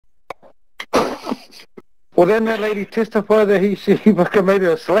Well, then that lady testified that she fucking made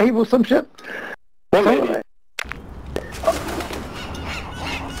her a slave or some shit. What lady?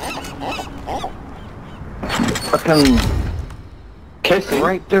 Fucking Casey?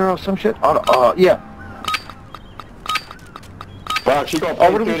 right there or some shit. Yeah. Wow, she got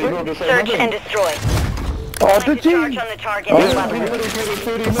paid 30 mil to say Search nothing. and destroy. Oh, did she? Charge on the target. Oh, Yeah, we literally paid her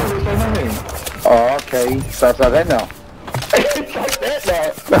 30 mil to say nothing. Oh, okay. So that's like that now. It's like that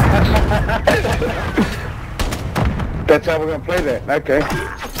now. That's how we're gonna play that. Okay.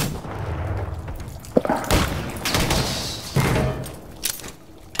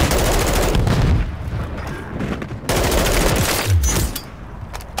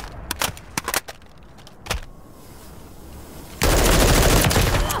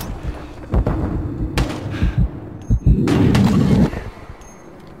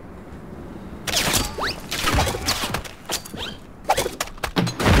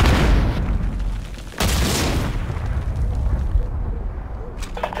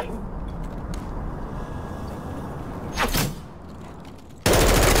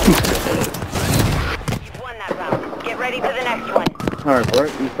 You've won that round. Get ready for the next one. Alright, bro.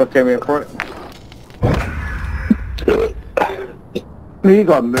 You fucking me for it. You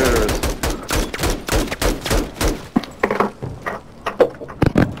got nerves.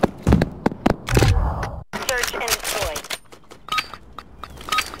 Search and destroy.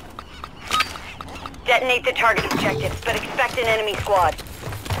 Detonate the target objectives, but expect an enemy squad.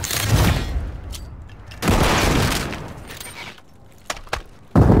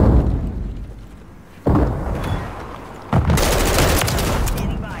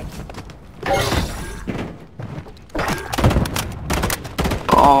 Standing by.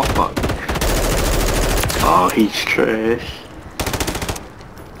 Oh fuck. Oh, he's trash.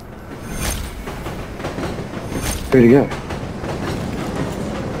 Where'd he go?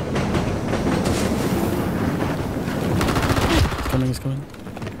 He's coming.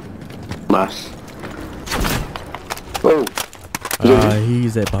 Nice. Oh.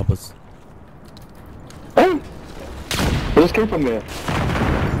 He's at Bubba's. Hey! I just came from there.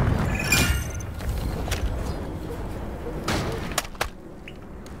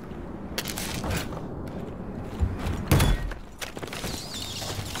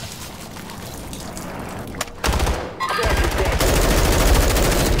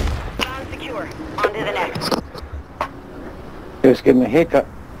 Ground secure. On to the next. Just getting a haircut.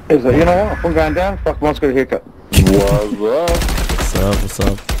 Is it? You know what? If I'm going down, fuck, Mom's got a haircut. What's up? What's up? What's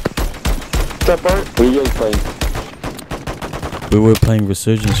up? What's up, bro? What are you guys playing? We were playing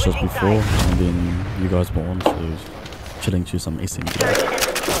Resurgence just before, and then you guys were on, so chilling to some SMG.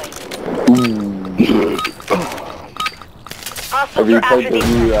 Have you played the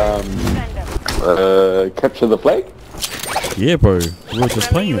new, Capture the Flag? Yeah, bro. We were just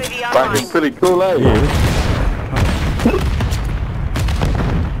playing it. Fuck, it's pretty cool, eh? Yeah.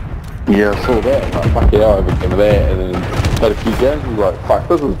 Yeah, I saw that. Like, fuck yeah, I became that, and then had a few games, and was like, fuck,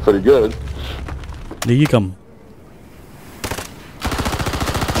 this is pretty good. There you come.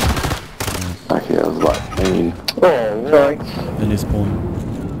 Fuck yeah, I was like, I mean, Oh, sorry. In this spawn.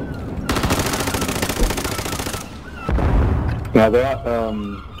 now they're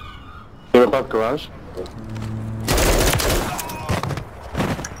they're above garage.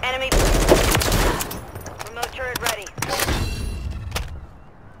 Enemy. Remote turret ready.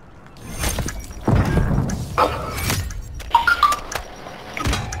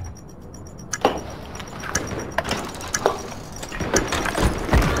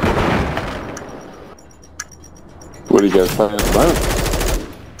 What are you guys playing at the moment?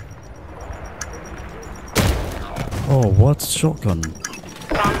 Oh, what? Shotgun.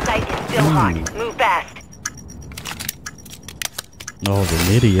 Bomb site is still hot. Move fast. Oh, the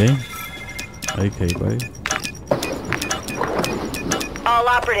lady, eh? Okay, bro. All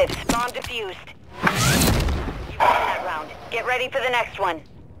operatives, bomb defused. You won that round. Get ready for the next one.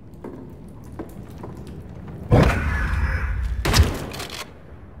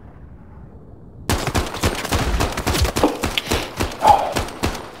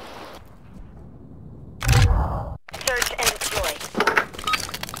 Search and destroy.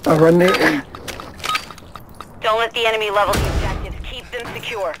 I'll run there. Don't let the enemy level the objectives. Keep them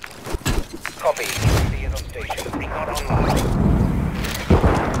secure. Copy. UAV is on station. Recon online.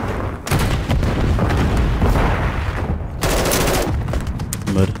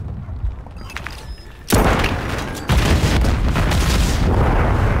 Mid.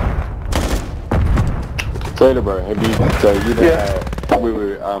 Taylor, bro, have you, so you know how we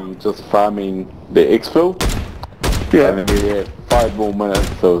were just farming the exfil? Yeah. And then we had 5 more minutes,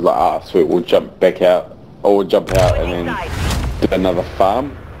 so it was like, ah, sweet, we'll jump back out, or we'll jump out and then do another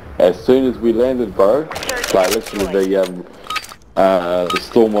farm. As soon as we landed, bro, Search Like literally the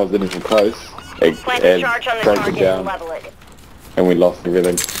storm wasn't even close. It Plant a charge on the broke it target down and level it. and we lost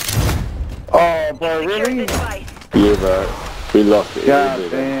everything. Oh, bro, Secure really? the device. Yeah, bro. We lost God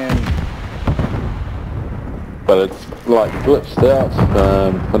everything. damn. But it's like glitched out.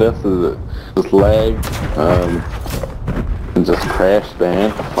 What else is it? Just lagged. And just crashed,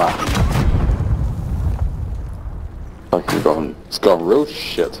 man. Fuck. Like it's gone real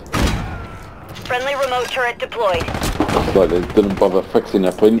shit. Friendly remote turret deployed. It's like they didn't bother fixing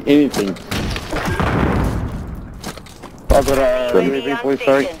up anything. I got a UAV UAV, on please,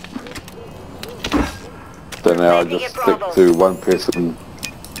 sorry. station. So now I Making just it stick Bravo. to one person,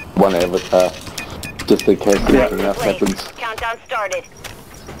 one avatar, just in case anything else Place. happens. Countdown started.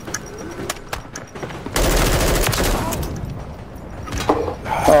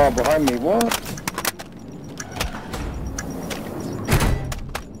 Oh, behind me, what?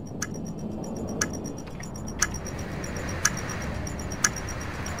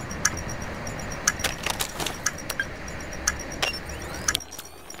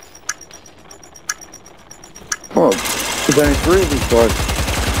 Oh, there's only 3 of these guys.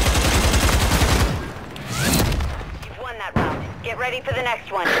 You've won that round. Get ready for the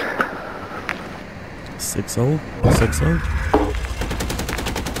next one. 6-0? 6-0?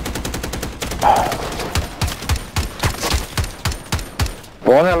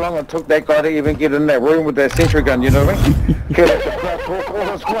 Well, how long it took that guy to even get in that room with that sentry gun, you know what I mean?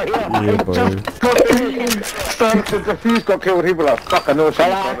 Yeah, bro. Started to defuse, got killed, he was like, fuck, I know I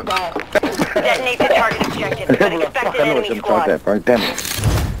shouldn't have done it. Detonate the target objective. He But was like, expect fuck, an I know I enemy shouldn't have tried squad. that, bro, damn it.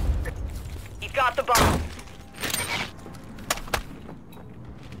 You've got the bomb.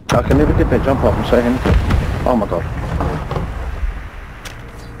 I can never get that jump up and say anything. Oh my god.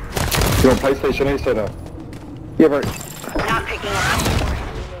 You on PlayStation East now? Yeah, bro. Not picking up.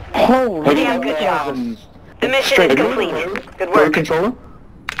 Holy Damn good job. The mission is complete. Good work. Controller?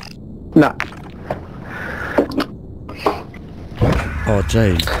 Nah. Oh,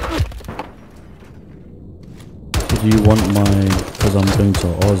 Jay. Did you want my... Because I'm going to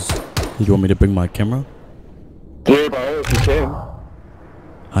Oz. Did you want me to bring my camera? Yeah, bro, if you can.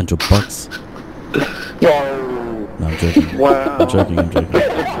 $100. Whoa. No, I'm joking. Wow. I'm joking.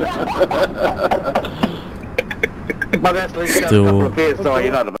 But that's like a Still- couple of beers, so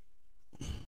you know what I mean.